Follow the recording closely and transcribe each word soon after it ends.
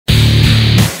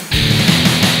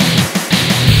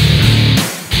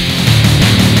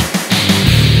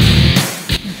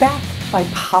by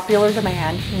popular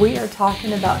demand, we are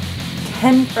talking about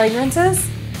 10 fragrances,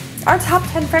 our top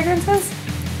 10 fragrances,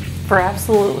 for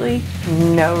absolutely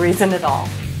no reason at all.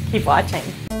 Keep watching.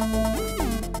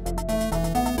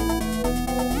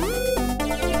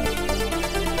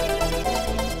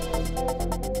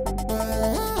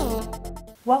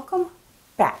 Welcome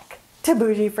back to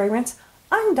Boujee Fragrance.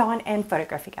 I'm Dawn and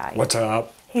Photography Guy. What's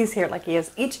up? He's here like he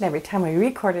is each and every time we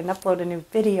record and upload a new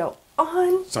video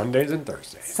on Sundays and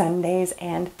Thursdays. Sundays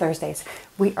and Thursdays.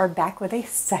 We are back with a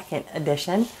second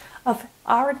edition of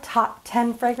our top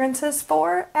 10 fragrances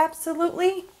for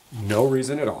absolutely no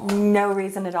reason at all. No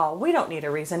reason at all. We don't need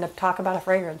a reason to talk about a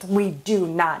fragrance. We do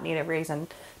not need a reason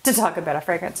to talk about a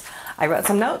fragrance. I wrote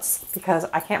some notes because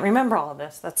I can't remember all of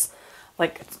this. That's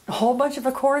like a whole bunch of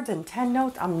accords and 10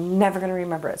 notes. I'm never going to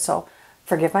remember it. So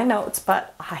forgive my notes,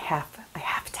 but I have to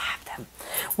have them.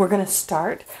 We're going to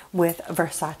start with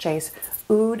Versace's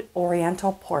Oud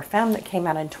Oriental Pour Femme that came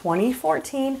out in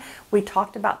 2014. We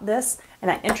talked about this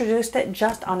and I introduced it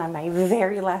just on my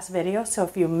very last video. So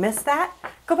if you missed that,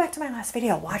 go back to my last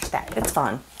video, watch that. It's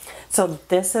fun. So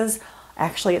this is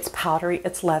actually, it's powdery,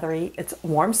 it's leathery, it's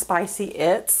warm, spicy,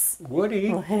 it's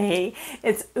woody.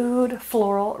 It's oud,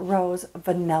 floral, rose,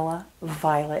 vanilla,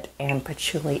 violet, and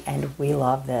patchouli, and we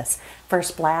love this.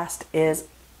 First blast is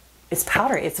it's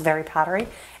powdery. It's very powdery,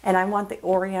 and I want the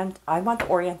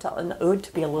Oriental and the oud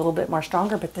to be a little bit more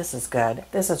stronger, but this is good.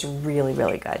 This is really,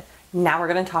 really good. Now we're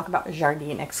going to talk about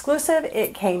JARDIN Exclusive.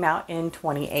 It came out in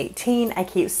 2018. I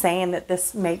keep saying that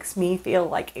this makes me feel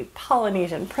like a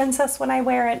Polynesian princess when I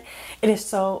wear it. It is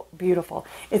so beautiful.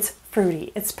 It's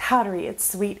fruity, it's powdery, it's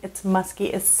sweet, it's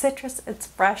musky, it's citrus, it's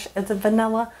fresh, it's a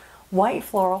vanilla, white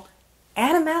floral,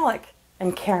 animalic,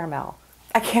 and caramel.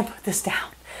 I can't put this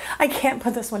down. I can't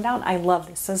put this one down. I love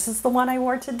this. This is the one I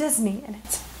wore to Disney, and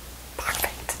it's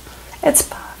perfect. It's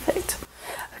perfect.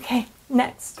 Okay,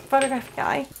 next photograph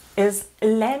guy is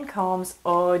Lancome's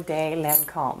Eau de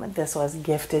Lancome. This was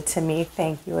gifted to me,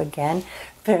 thank you again,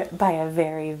 by a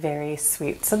very, very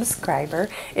sweet subscriber.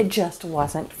 It just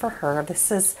wasn't for her.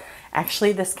 This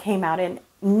came out in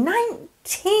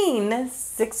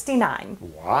 1969.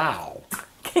 Wow.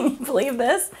 Can you believe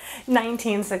this?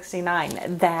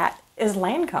 1969. That is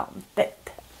Lancome.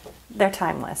 They're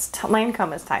timeless.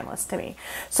 Lancome is timeless to me.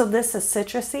 So this is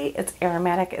citrusy, it's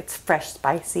aromatic, it's fresh,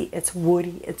 spicy, it's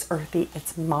woody, it's earthy,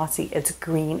 it's mossy, it's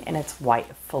green, and it's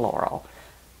white floral.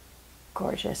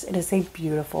 Gorgeous. It is a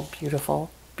beautiful, beautiful,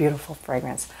 beautiful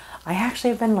fragrance. I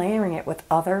actually have been layering it with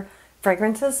other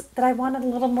fragrances that I wanted a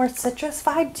little more citrus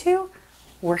vibe to.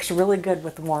 Works really good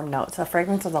with warm notes. A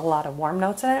fragrance with a lot of warm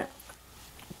notes in it,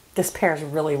 this pairs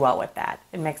really well with that.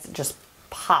 It makes it just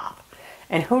pop.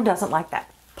 And who doesn't like that?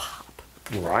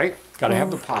 Right? Gotta have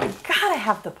the pop. Gotta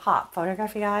have the pop,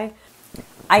 photography guy.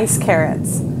 Ice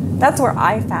carrots. That's where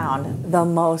I found the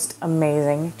most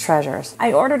amazing treasures.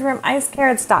 I ordered from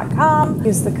icecarrots.com.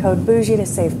 Use the code Boujee to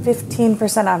save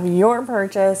 15% off your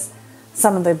purchase.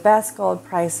 Some of the best gold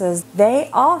prices. They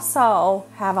also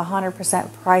have a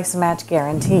 100% price match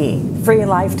guarantee. Free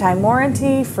lifetime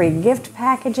warranty, free gift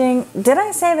packaging. Did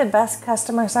I say the best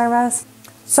customer service?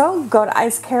 So go to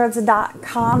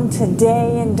icecarrots.com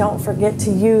today and don't forget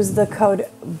to use the code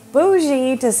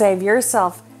Boujee to save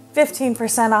yourself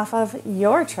 15% off of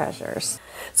your treasures.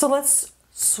 So let's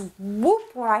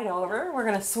swoop right over. We're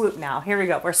going to swoop now. Here we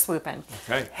go. We're swooping.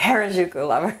 Okay. HARAJUKU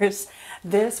lovers.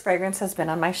 This fragrance has been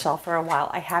on my shelf for a while.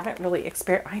 I haven't really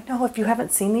experienced. I know if you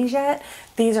haven't seen these yet,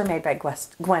 these are made by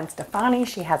Gwen Stefani.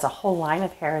 She has a whole line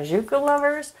of HARAJUKU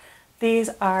lovers. These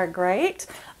are great.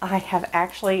 I have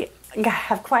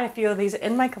quite a few of these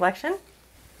in my collection.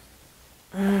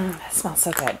 It smells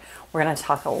so good. We're going to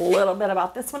talk a little bit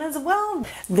about this one as well.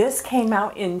 This came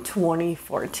out in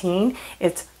 2014.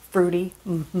 It's fruity,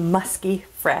 musky,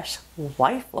 fresh,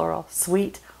 white floral,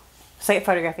 sweet. Say it,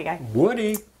 photography guy.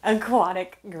 Woody.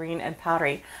 Aquatic, green, and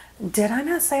powdery. Did I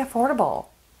not say affordable?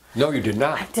 No, you did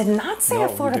not. I did not say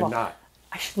affordable. You did not.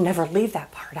 I should never leave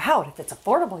that part out. If it's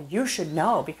affordable, you should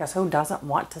know, because who doesn't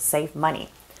want to save money?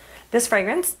 This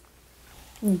fragrance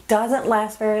doesn't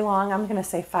last very long. I'm going to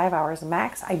say 5 hours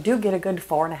max. I do get a good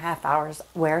 4.5 hours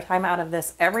wear time out of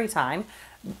this every time.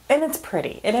 And it's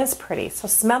pretty. It is pretty. So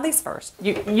smell these first.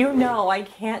 You know I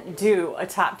can't do a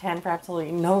top 10 for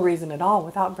absolutely no reason at all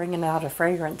without bringing out a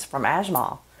fragrance from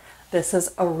Ajmal. This is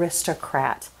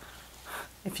Aristrocrat.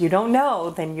 If you don't know,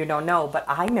 then you don't know, but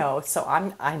I know, so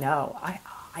I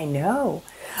know.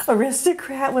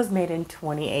 Aristrocrat was made in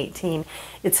 2018.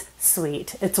 It's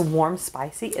sweet, it's warm,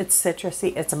 spicy, it's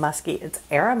citrusy, it's musky, it's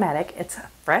aromatic, it's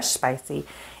fresh, spicy,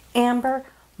 amber,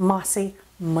 mossy,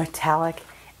 metallic,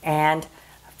 and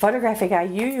photography guy,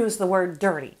 you use the word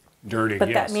dirty. Dirty, But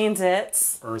yes. that means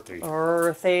it's Earthy.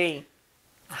 earthy.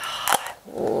 I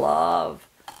love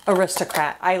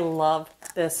Aristocrat. I love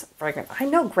this fragrance. I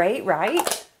know, great,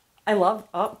 right? I love,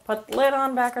 oh, put the lid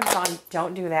on backwards on.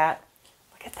 Don't do that.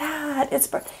 Look at that. It's,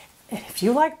 if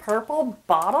you like purple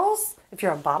bottles, if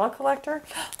you're a bottle collector,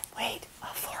 wait,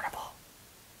 affordable.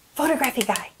 Photography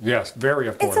guy. Yes, very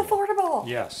affordable. It's affordable.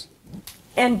 Yes.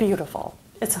 And beautiful.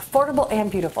 It's affordable and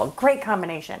beautiful. Great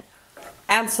combination.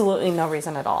 Absolutely no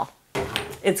reason at all.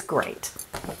 It's great.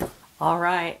 All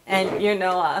right, and you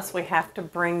know us, we have to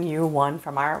bring you one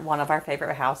from one of our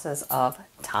favorite houses of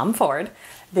Tom Ford.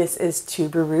 This is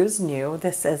TUBERUSE New.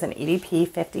 This is an EDP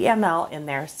 50 ml in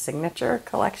their signature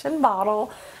collection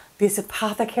bottle. These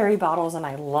apothecary bottles, and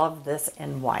I love this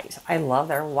in white. I love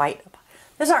their white.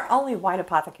 This is our only white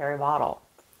apothecary bottle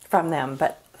from them,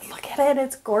 but look at it,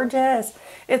 it's gorgeous.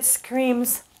 It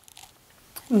screams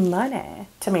money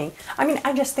to me. I mean,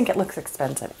 I just think it looks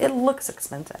expensive. It looks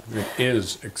expensive. It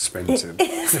is expensive. It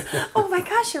is. Oh my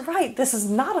gosh, you're right. This is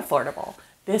not affordable.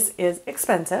 This is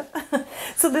expensive.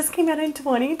 So this came out in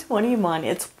 2021.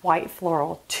 It's white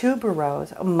floral,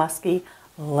 tuberose, musky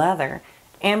leather,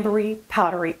 ambery,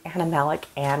 powdery, animalic,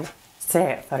 and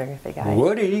say it, photography guy.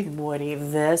 Woody. Woody.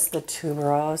 This, the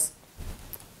tuberose.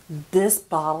 This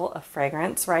bottle of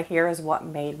fragrance right here is what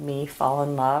made me fall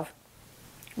in love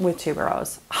with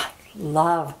tuberose. I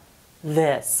love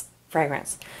this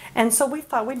fragrance. And so we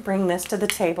thought we'd bring this to the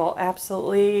table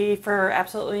for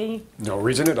absolutely No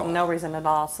reason at all. no reason at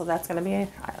all. So that's going to be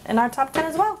in our top 10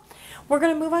 as well. We're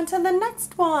going to move on to the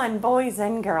next one, boys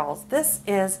and girls. This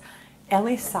is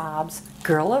ELLIE SAAB's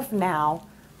Girl of Now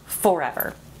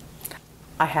Forever.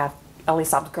 I have ELLIE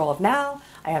SAAB's Girl of Now.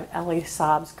 I have ELLIE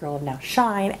SAAB's Girl of Now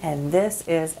Shine, and this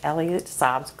is ELLIE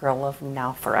SAAB's Girl of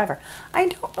Now Forever. I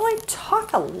don't really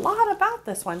talk a lot about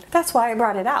this one. That's why I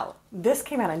brought it out. This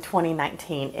came out in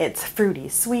 2019. It's fruity,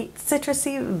 sweet,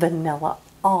 citrusy, vanilla,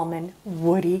 almond,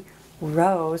 woody,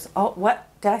 rose. Oh, what?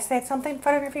 Did I say something,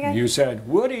 photography guy? You said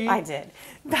Woody. I did.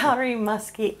 Powdery,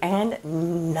 musky, and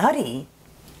nutty.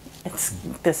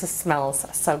 Smells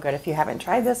so good. If you haven't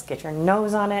tried this, get your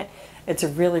nose on it. It's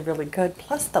really, really good.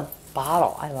 Plus the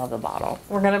bottle. I love the bottle.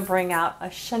 We're going to bring out a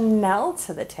Chanel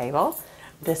to the table.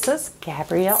 This is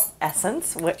Gabrielle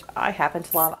Essence, which I happen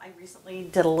to love. I recently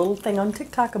did a little thing on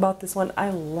TikTok about this one. I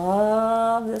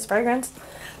love this fragrance.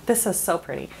 This is so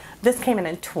pretty. This came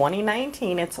in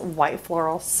 2019. It's white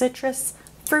floral, citrus,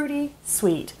 fruity,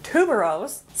 sweet,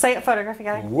 tuberose. Say it, photography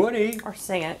guy. Woody. Or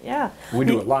sing it, yeah. We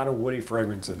do a lot of woody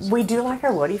fragrances. We do like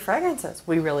our woody fragrances.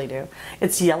 We really do.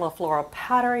 It's yellow floral,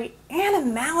 powdery,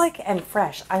 animalic, and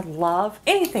fresh. I love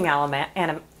anything allemanic.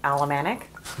 I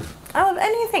love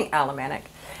anything allemanic.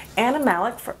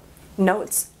 Animalic for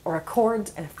notes or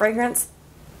accords and fragrance.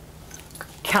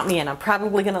 Count me in. I'm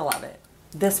probably going to love it.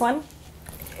 This one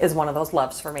is one of those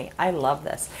loves for me. I love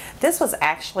this. This was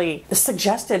actually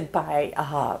suggested by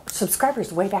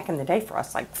subscribers way back in the day for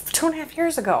us, like 2.5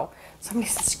 years ago. Somebody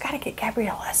says, you gotta get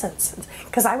Gabrielle Essence.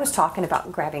 Because I was talking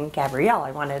about grabbing Gabrielle.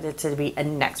 I wanted it to be a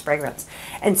next fragrance.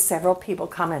 And several people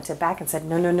commented back and said,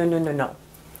 no, no, no, no, no, no.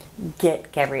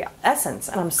 Get Gabrielle Essence.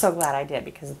 And I'm so glad I did,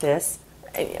 because this,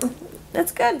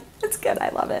 it's good. It's good. I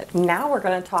love it. Now we're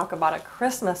gonna talk about a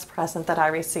Christmas present that I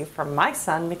received from my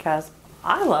son, because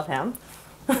I love him.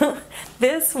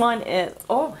 This one is,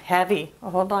 oh, heavy. Oh,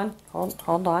 hold on,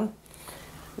 hold on.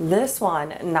 This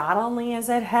one, not only is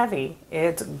it heavy,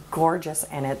 it's gorgeous,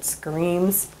 and it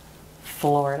screams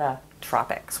Florida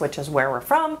tropics, which is where we're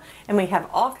from, and we have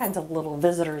all kinds of little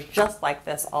visitors just like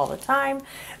this all the time.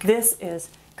 This is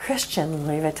Christian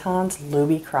Louis Vuitton's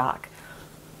LOUBICROC.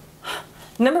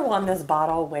 Number one, this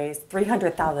bottle weighs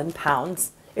 300,000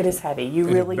 pounds. It is heavy. You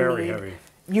really very heavy.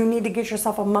 You need to get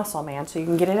yourself a muscle man so you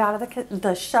can get it out of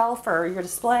the shelf or your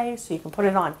display so you can put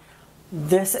it on.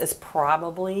 This is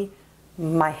probably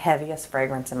my heaviest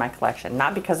fragrance in my collection.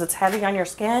 Not because it's heavy on your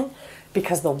skin,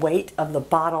 because the weight of the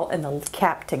bottle and the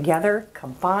cap together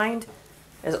combined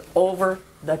is over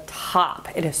the top.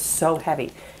 It is so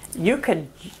heavy. You could,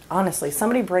 honestly,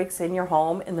 somebody breaks in your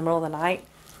home in the middle of the night,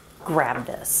 grab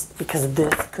this, because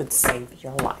this could save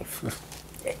your life.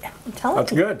 I'm telling you.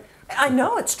 That's good. I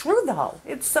know, it's true though.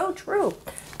 It's so true.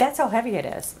 That's how heavy it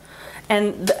is.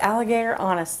 And the alligator,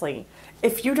 honestly,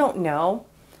 if you don't know,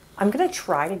 I'm going to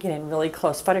try to get in really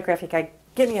close. Photographic guy,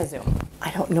 give me a zoom.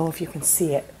 I don't know if you can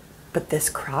see it, but this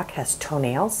croc has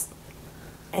toenails.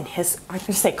 And I'm going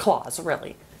to say claws,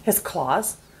 really. His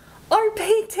claws are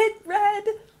painted red.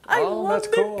 I love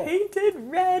that's cool. it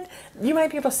painted red. You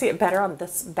might be able to see it better on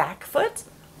this back foot.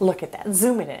 Look at that.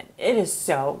 Zoom it in. It is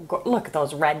so, look at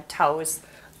those red toes.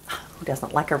 Who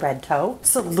doesn't like a red toe?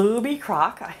 So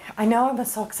LOUBICROC. I know I'm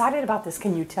so excited about this.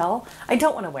 Can you tell? I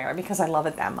don't want to wear it because I love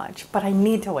it that much, but I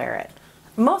need to wear it.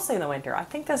 Mostly in the winter. I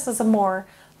think this is a more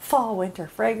fall winter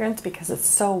fragrance because it's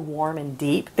so warm and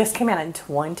deep. This came out in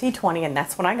 2020 and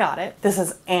that's when I got it. This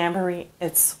is ambery.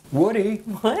 It's woody.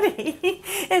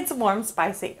 It's warm,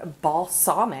 spicy,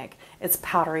 balsamic. It's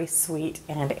powdery, sweet,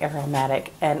 and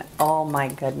aromatic. And oh my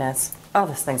goodness. Oh,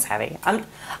 this thing's heavy.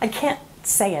 I can't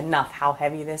say enough how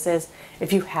heavy this is.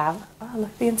 If you have, oh, look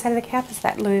at the inside of the cap. It's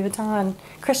that Louis Vuitton,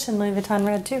 Christian Louis Vuitton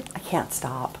red too. I can't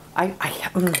stop.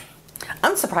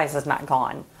 I'm surprised it's not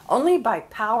gone. Only by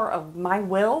power of my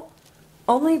will,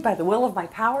 only by the will of my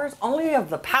powers, only of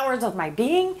the powers of my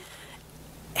being,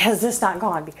 has this not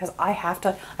gone, because I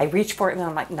reach for it and then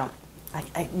I'm like, no,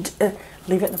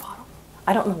 leave it in the bottle.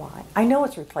 I don't know why. I know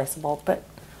it's replaceable, but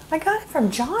I got it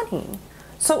from Johnny.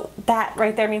 So that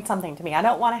right there means something to me. I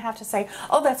don't want to have to say,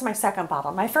 oh, that's my second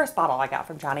bottle. My first bottle I got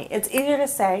from Johnny. It's easier to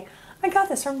say, I got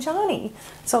this from Johnny.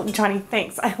 So Johnny,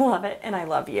 thanks. I love it and I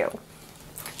love you.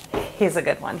 He's a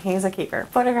good one. He's a keeper.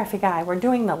 Photography guy, we're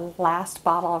doing the last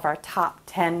bottle of our top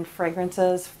 10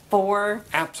 fragrances for...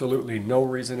 Absolutely no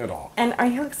reason at all. And are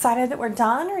you excited that we're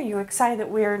done, or are you excited that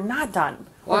we're not done?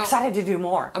 Well, we're excited to do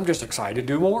more. I'm just excited to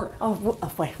do more. Oh,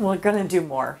 wait, we're going to do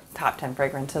more top 10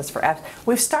 fragrances for...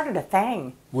 We've started a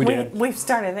thing. We did. We've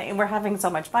started a thing, and we're having so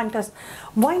much fun, because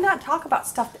why not talk about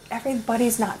stuff that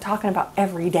everybody's not talking about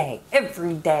every day?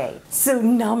 Every day. So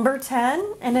number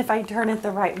 10, and if I turn it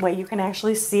the right way, you can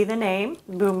actually see the name.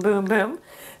 Boom, boom, boom.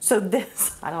 So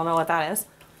this, I don't know what that is.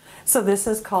 So this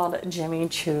is called Jimmy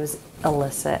Choo's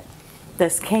Illicit.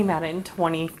 This came out in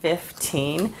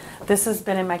 2015. This has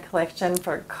been in my collection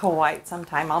for quite some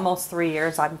time, almost 3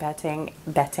 years. I'm betting.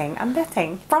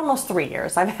 For almost 3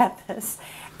 years I've had this,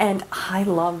 and I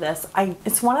love this.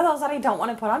 It's one of those that I don't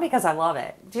want to put on because I love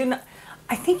it. Do you know?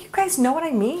 I think you guys know what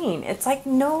I mean. It's like,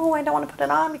 no, I don't want to put it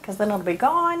on because then it'll be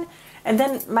gone. And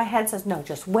then my head says, no,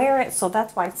 just wear it. So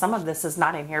that's why some of this is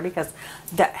not in here, because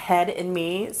the head in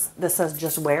me, this says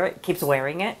just wear it, keeps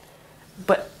wearing it.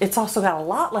 But it's also got a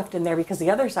lot left in there because the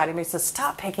other side of me says,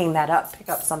 stop picking that up, pick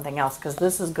up something else, because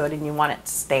this is good and you want it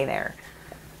to stay there.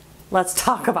 Let's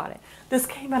talk about it. This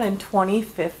came out in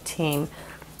 2015.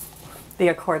 The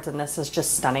accords in this is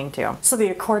just stunning too. So the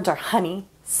accords are honey,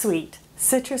 sweet,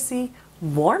 citrusy,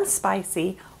 warm,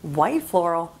 spicy, white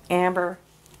floral, amber,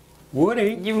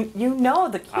 woody. You know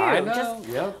the cue. I know, just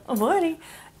yep. Woody,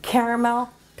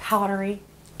 caramel, powdery,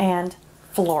 and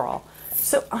floral.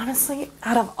 So honestly,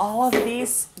 out of all of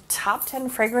these top 10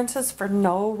 fragrances for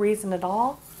no reason at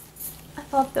all, I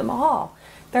love them all.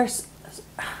 I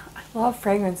love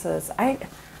fragrances. I'm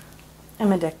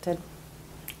addicted.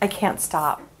 I can't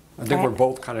stop. I think we're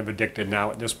both kind of addicted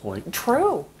now at this point.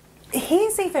 True.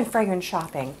 He's even fragrance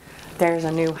shopping. There's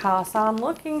a new house I'm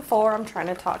looking for. I'm trying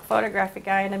to talk photography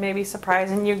guy into maybe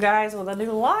surprising you guys with a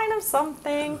new line of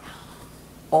something.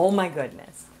 Oh my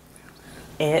goodness.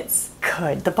 It's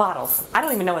good. The bottles, I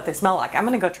don't even know what they smell like. I'm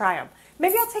going to go try them.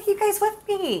 Maybe I'll take you guys with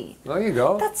me. There you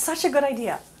go. That's such a good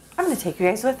idea. I'm going to take you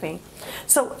guys with me.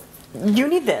 So you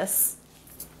need this.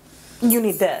 You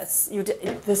need this.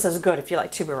 This is good if you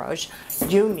like Tuberuse.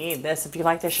 You need this if you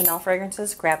like the Chanel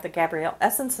fragrances. Grab the Gabrielle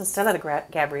Essence instead of the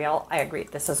Gabrielle. I agree.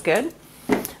 This is good.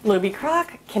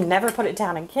 LOUBICROC. Can never put it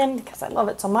down again because I love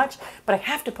it so much. But I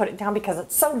have to put it down because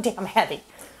it's so damn heavy.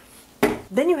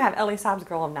 Then you have Ellie Saab's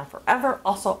Girl of Now Forever.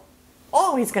 Also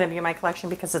always going to be in my collection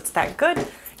because it's that good.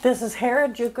 This is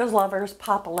HARAJUKU's Lovers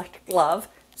Pop Electric Love.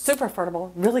 Super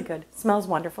affordable, really good, smells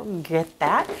wonderful. Get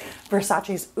that.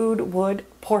 Versace's Oud Wood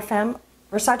Parfum.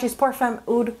 Versace's Parfum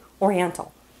Oud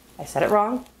Oriental. I said it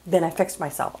wrong, then I fixed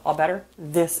myself. All better.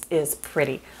 This is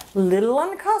pretty. Little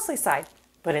on the costly side,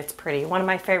 but it's pretty. One of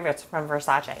my favorites from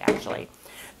Versace, actually.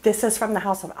 This is from the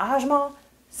house of Ajmal.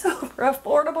 Super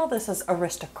affordable. This is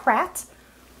Aristrocrat.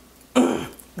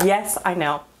 Yes, I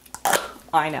know.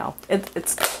 I know.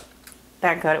 It's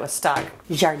that good. It was stuck.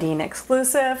 JARDIN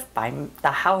Exclusive by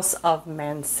the house of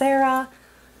Mancera.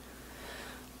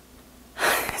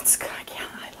 It's good.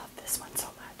 I love this one so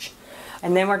much.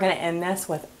 And then we're going to end this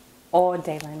with Eau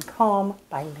de Lancome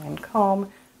by Lancome.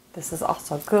 This is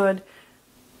also good.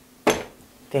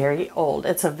 Very old.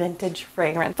 It's a vintage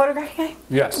fragrance. Photography guy?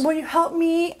 Yes. Will you help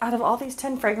me, out of all these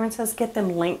 10 fragrances, get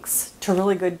them links to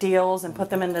really good deals and put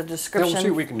them in the description? Yeah, we'll see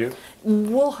what we can do.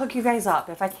 We'll hook you guys up.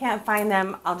 If I can't find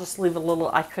them, I'll just leave a little,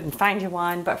 I couldn't find you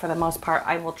one, but for the most part,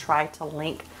 I will try to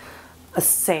link a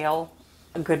sale,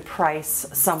 a good price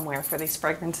somewhere for these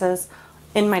fragrances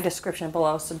in my description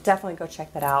below. So definitely go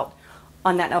check that out.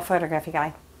 On that note, photography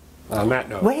guy. On that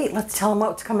note. Wait, let's tell them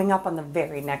what's coming up on the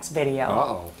very next video.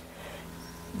 Uh-oh.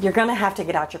 You're gonna have to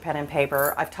get out your pen and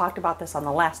paper. I've talked about this on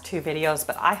the last 2 videos,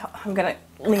 but I'm gonna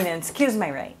lean in. Excuse my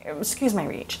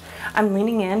reach. I'm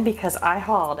leaning in because I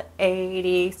hauled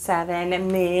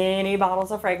 87 mini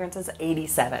bottles of fragrances.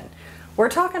 87. We're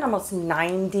talking almost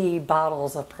 90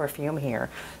 bottles of perfume here.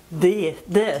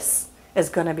 This is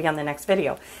gonna be on the next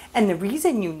video. And the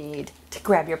reason you need to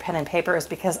grab your pen and paper is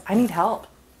because I need help.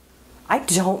 I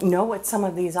don't know what some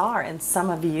of these are, and some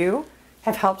of you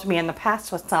have helped me in the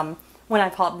past with some when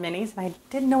I've hauled minis and I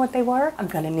didn't know what they were. I'm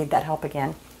gonna need that help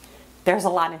again. There's a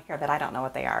lot in here that I don't know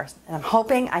what they are, and I'm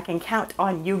hoping I can count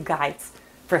on you guys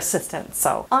for assistance.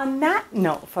 So on that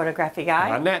note, photography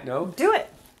guy, On that note, do it.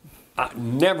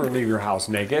 never leave your house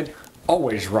naked.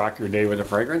 Always rock your day with a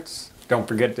fragrance. Don't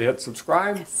forget to hit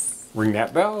subscribe. Yes. Ring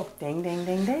that bell. Ding, ding,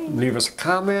 ding, ding. Leave us a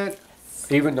comment.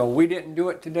 Even though we didn't do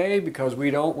it today, because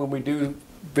we don't when we do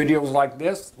videos like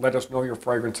this, let us know your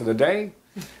fragrance of the day.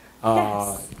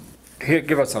 Yes.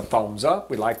 Give us a thumbs up.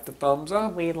 We like the thumbs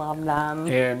up. We love them.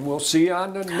 And we'll see you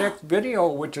on the next video,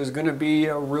 which is going to be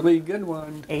a really good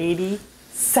one.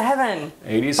 87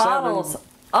 87 bottles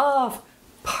of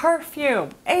perfume.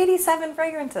 87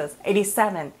 fragrances.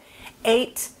 87.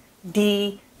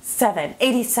 8D7.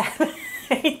 87.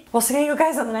 We'll see you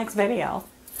guys on the next video.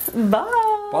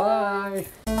 Bye.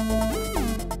 Bye.